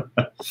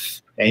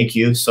 Thank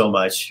you so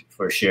much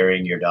for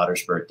sharing your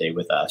daughter's birthday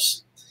with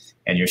us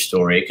and your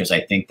story, because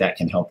I think that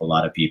can help a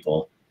lot of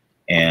people.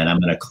 And I'm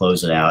going to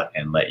close it out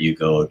and let you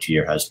go to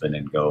your husband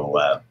and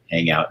go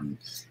hang out and,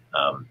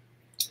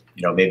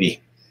 you know,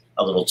 maybe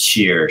a little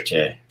cheer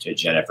to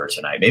Jennifer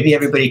tonight. Maybe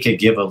everybody could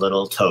give a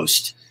little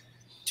toast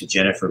to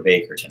Jennifer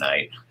Baker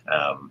tonight.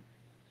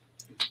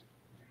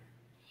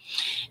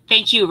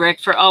 Thank you, Rick,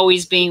 for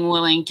always being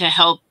willing to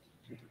help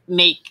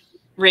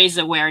raise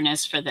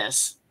awareness for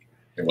this.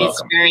 You're welcome.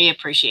 It's very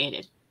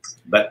appreciated.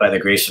 But by the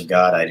grace of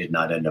God, I did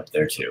not end up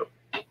there too.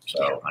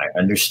 So I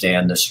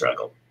understand the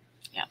struggle.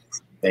 Yeah.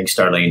 Thanks,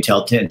 Darlene.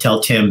 Tell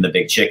Tim the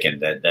big chicken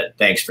that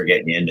thanks for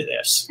getting you into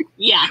this.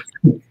 Yeah.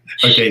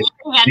 Okay.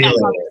 We had that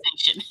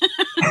conversation.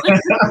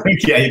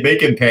 Yeah, you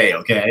make him pay,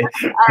 okay?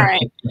 All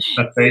right.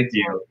 Thank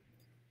you.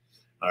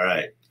 All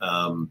right.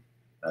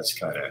 That's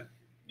kind of,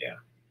 yeah,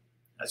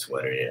 that's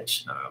what it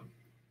is.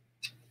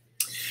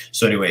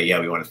 So anyway, yeah,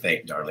 we want to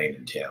thank Darlene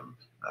and Tim.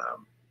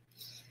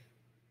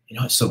 You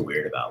know, what's so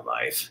weird about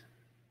life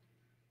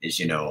is,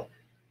 you know,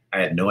 I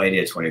had no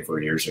idea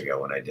 24 years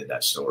ago when I did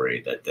that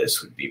story that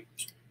this would be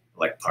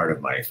like part of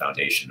my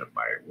foundation of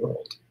my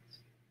world.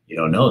 You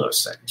don't know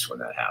those things when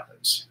that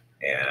happens.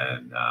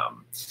 And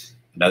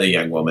another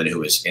young woman who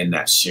was in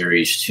that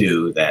series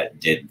too, that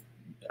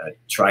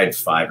tried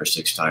 5 or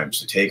 6 times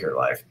to take her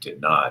life,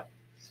 did not.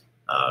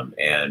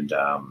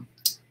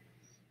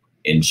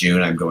 In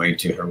June, I'm going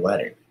to her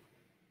wedding.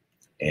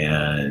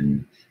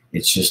 And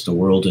it's just, the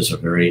world is a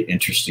very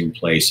interesting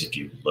place if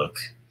you look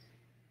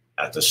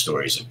at the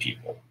stories of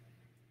people.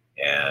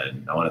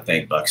 And I want to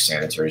thank Bucks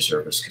Sanitary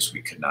Service, because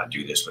we could not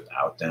do this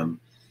without them.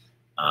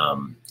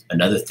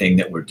 Another thing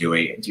that we're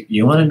doing,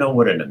 you want to know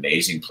what an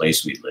amazing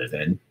place we live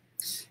in?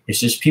 It's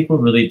just, people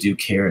really do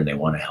care and they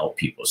want to help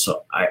people.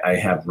 So I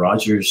have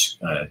Rogers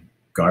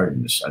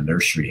Gardens, a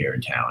nursery here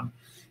in town,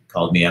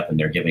 called me up, and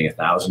they're giving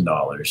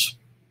 $1,000.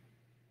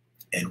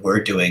 And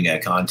we're doing a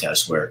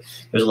contest where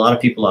there's a lot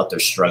of people out there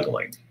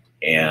struggling.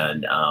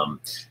 And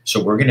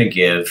so we're going to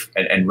give,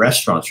 and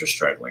restaurants are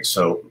struggling.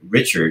 So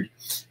Richard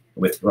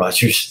with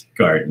Rogers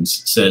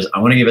Gardens says, I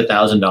want to give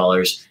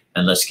 $1,000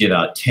 and let's give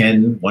out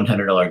 10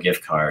 $100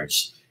 gift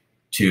cards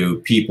to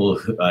people,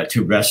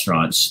 to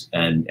restaurants.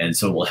 And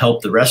so we'll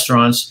help the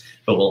restaurants,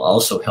 but we'll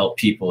also help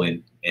people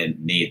in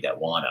need that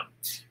want them.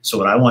 So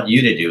what I want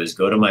you to do is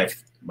go to my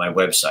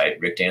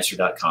website,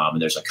 rickdancer.com,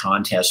 and there's a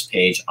contest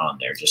page on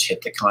there. Just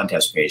hit the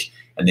contest page,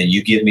 and then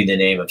you give me the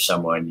name of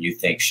someone you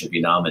think should be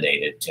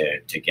nominated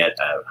to get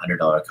a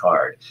 $100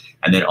 card.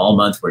 And then all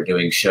month we're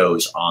doing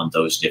shows on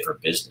those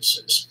different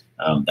businesses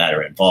that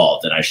are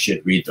involved. And I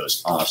should read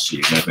those off so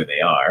you know who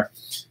they are.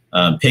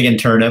 Pig and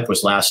Turnip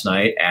was last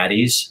night,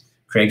 Addie's,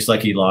 Craig's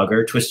Lucky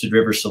Lager, Twisted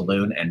River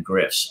Saloon, and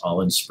Griff's, all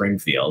in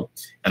Springfield.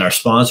 And our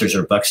sponsors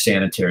are Buck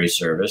Sanitary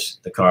Service,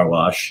 the Car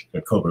Wash,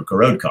 the Cobra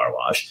Road Car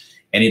Wash,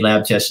 Any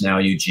Lab Tests Now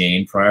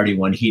Eugene, Priority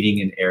One Heating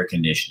and Air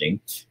Conditioning,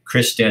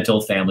 Chris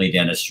Dental Family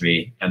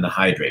Dentistry, and the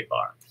Hydrate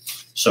Bar.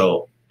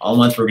 So all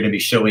month we're going to be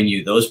showing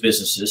you those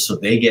businesses so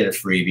they get a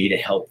freebie to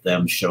help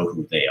them show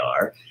who they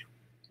are.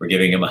 We're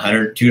giving them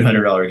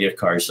 $200 gift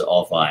cards to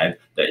all 5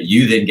 that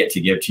you then get to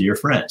give to your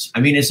friends.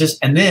 I mean, it's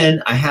just, and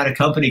then I had a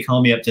company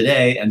call me up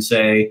today and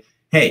say,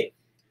 hey,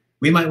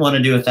 we might want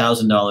to do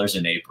 $1,000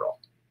 in April.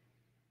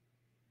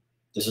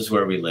 This is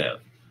where we live.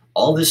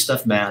 All this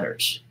stuff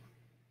matters.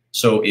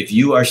 So if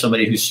you are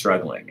somebody who's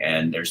struggling,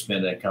 and there's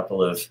been a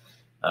couple of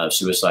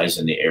suicides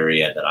in the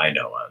area that I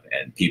know of,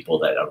 and people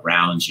that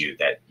around you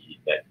that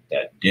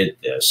did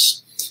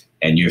this,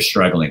 and you're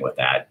struggling with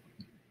that,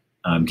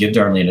 give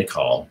Darlene a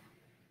call.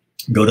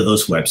 Go to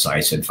those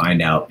websites and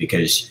find out,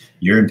 because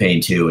you're in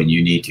pain too, and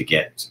you need to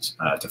get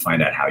to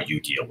find out how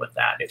you deal with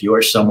that. If you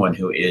are someone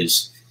who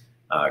is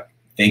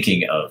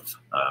thinking of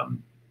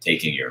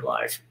taking your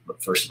life,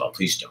 first of all,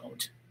 please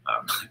don't.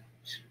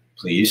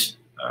 Please,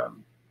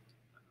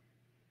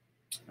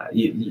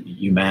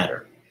 you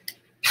matter.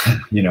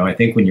 You know, I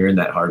think when you're in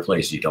that hard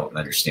place, you don't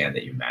understand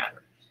that you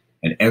matter.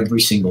 And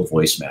every single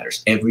voice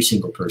matters. Every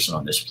single person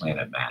on this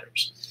planet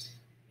matters.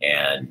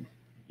 And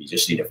you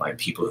just need to find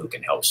people who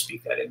can help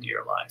speak that into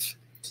your life.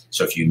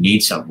 So if you need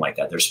something like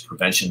that, there's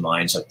prevention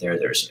lines up there.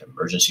 There's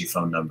emergency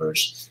phone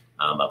numbers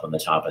up on the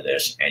top of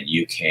this, and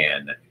you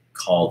can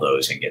call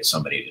those and get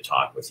somebody to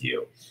talk with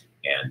you,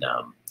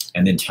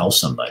 and then tell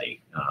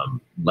somebody,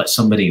 let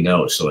somebody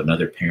know, so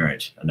another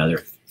parent,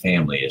 another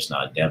family is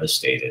not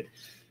devastated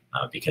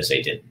because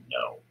they didn't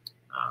know.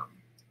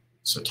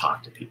 So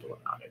talk to people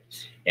about it.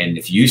 And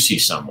if you see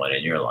someone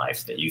in your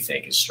life that you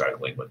think is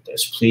struggling with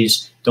this,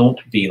 please don't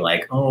be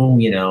like, oh,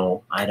 you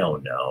know, I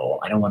don't know.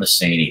 I don't want to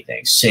say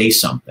anything. Say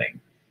something.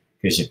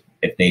 Because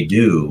if they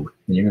do,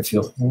 then you're going to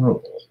feel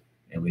horrible.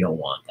 And we don't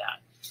want that.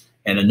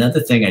 And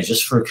another thing,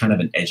 just for kind of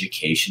an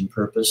education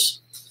purpose,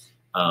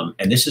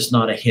 and this is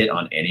not a hit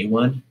on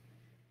anyone,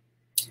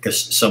 because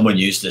someone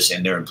used this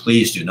in there, and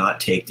please do not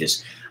take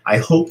this. I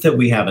hope that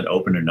we have an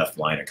open enough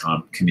line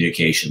of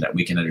communication that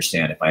we can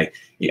understand. I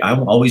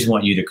always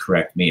want you to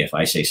correct me if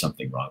I say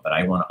something wrong, but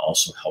I want to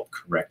also help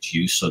correct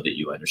you so that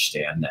you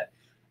understand that.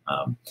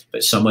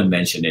 But someone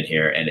mentioned it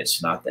here, and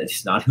it's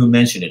not who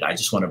mentioned it. I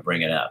just want to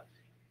bring it up.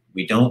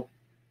 We don't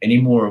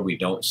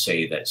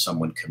say that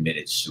someone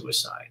committed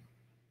suicide.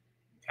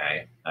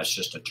 Okay, that's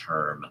just a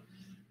term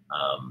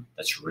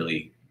that's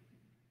really,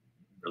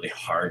 really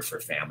hard for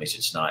families.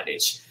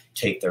 It's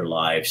take their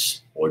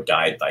lives or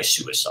died by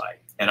suicide.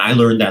 And I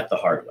learned that the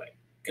hard way,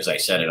 because I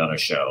said it on a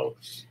show,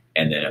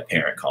 and then a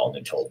parent called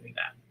and told me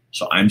that.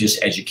 So I'm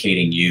just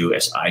educating you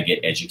as I get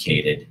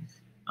educated.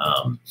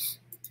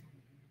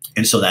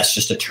 And so that's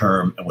just a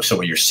term. So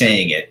when you're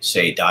saying it,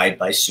 say died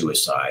by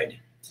suicide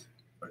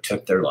or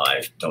took their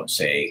life. Don't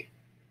say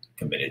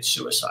committed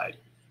suicide.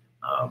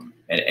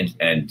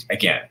 And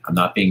again, I'm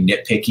not being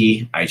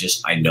nitpicky.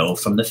 I know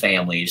from the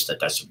families that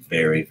that's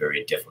very,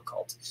 very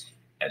difficult.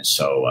 And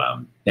so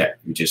yeah,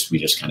 we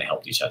just kind of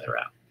helped each other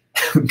out.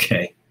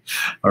 Okay.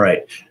 All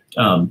right.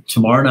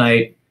 Tomorrow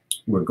night,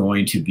 we're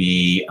going to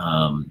be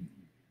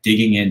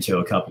digging into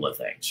a couple of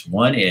things.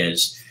 One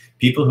is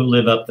people who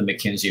live up the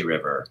McKenzie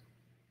River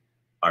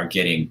are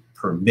getting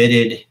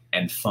permitted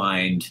and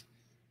fined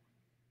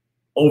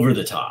over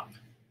the top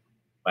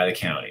by the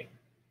county,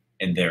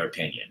 in their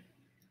opinion.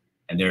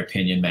 And their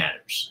opinion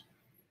matters.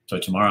 So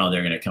tomorrow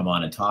they're going to come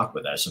on and talk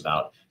with us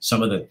about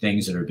some of the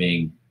things that are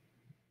being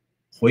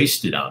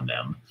hoisted on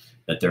them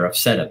that they're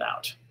upset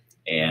about.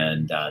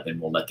 And then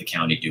we'll let the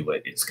county do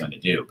what it's going to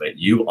do. But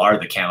you are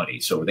the county.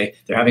 So they're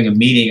having a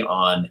meeting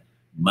on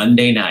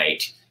Monday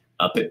night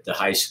up at the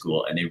high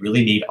school, and they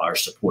really need our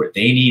support.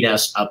 They need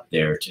us up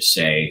there to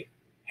say,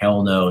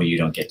 hell no, you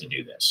don't get to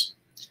do this.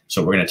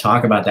 So we're going to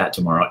talk about that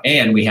tomorrow.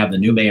 And we have the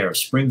new mayor of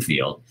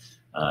Springfield,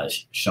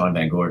 Sean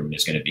Van Gordon,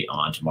 is going to be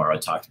on tomorrow.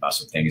 Talked about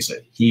some things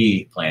that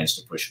he plans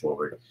to push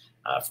forward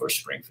for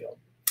Springfield.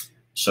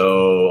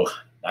 So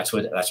that's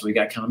what we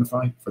got coming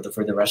for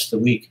the rest of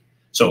the week.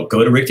 So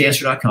go to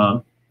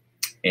rickdancer.com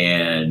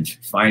and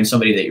find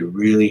somebody that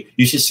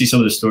you should see some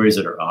of the stories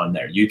that are on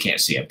there. You can't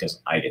see them because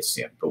I get to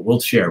see them, but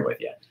we'll share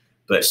with you.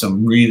 But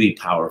some really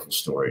powerful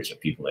stories of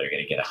people that are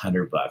going to get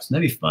 $100. And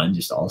that'd be fun.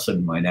 Just all of a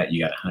sudden find out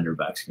you got $100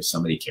 because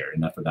somebody cared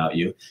enough about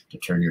you to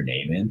turn your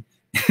name in.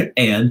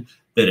 and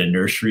that a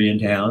nursery in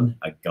town,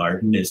 a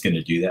garden, is going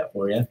to do that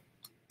for you.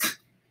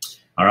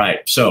 All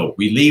right, so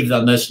we leave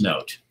on this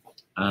note.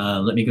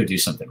 Let me go do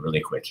something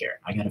really quick here.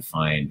 I got to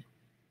find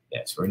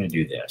this. We're going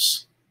to do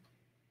this.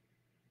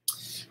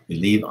 We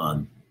leave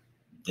on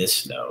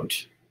this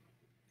note.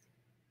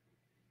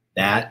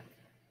 That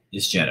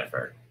is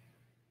Jennifer.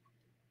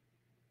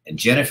 And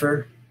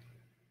Jennifer,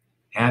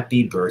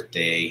 happy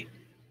birthday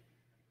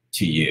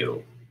to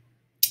you.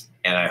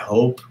 And I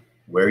hope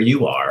where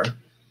you are,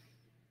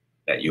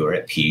 that you are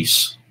at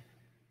peace.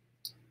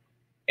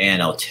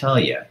 And I'll tell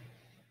you,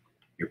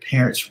 your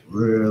parents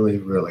really,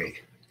 really,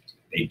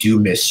 they do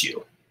miss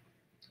you.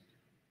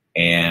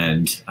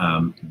 And,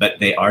 but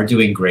they are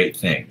doing great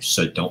things.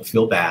 So don't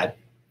feel bad.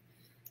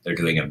 They're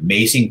doing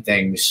amazing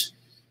things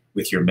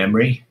with your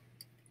memory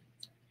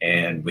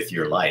and with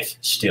your life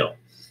still.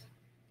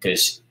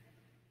 Because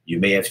you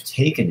may have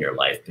taken your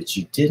life, but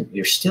you didn't.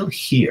 You're still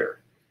here.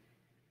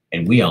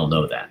 And we all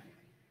know that.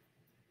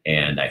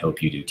 And I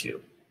hope you do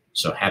too.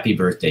 So happy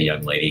birthday,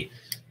 young lady,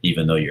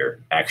 even though you're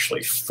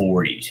actually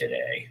 40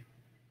 today.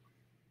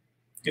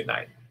 Good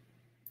night.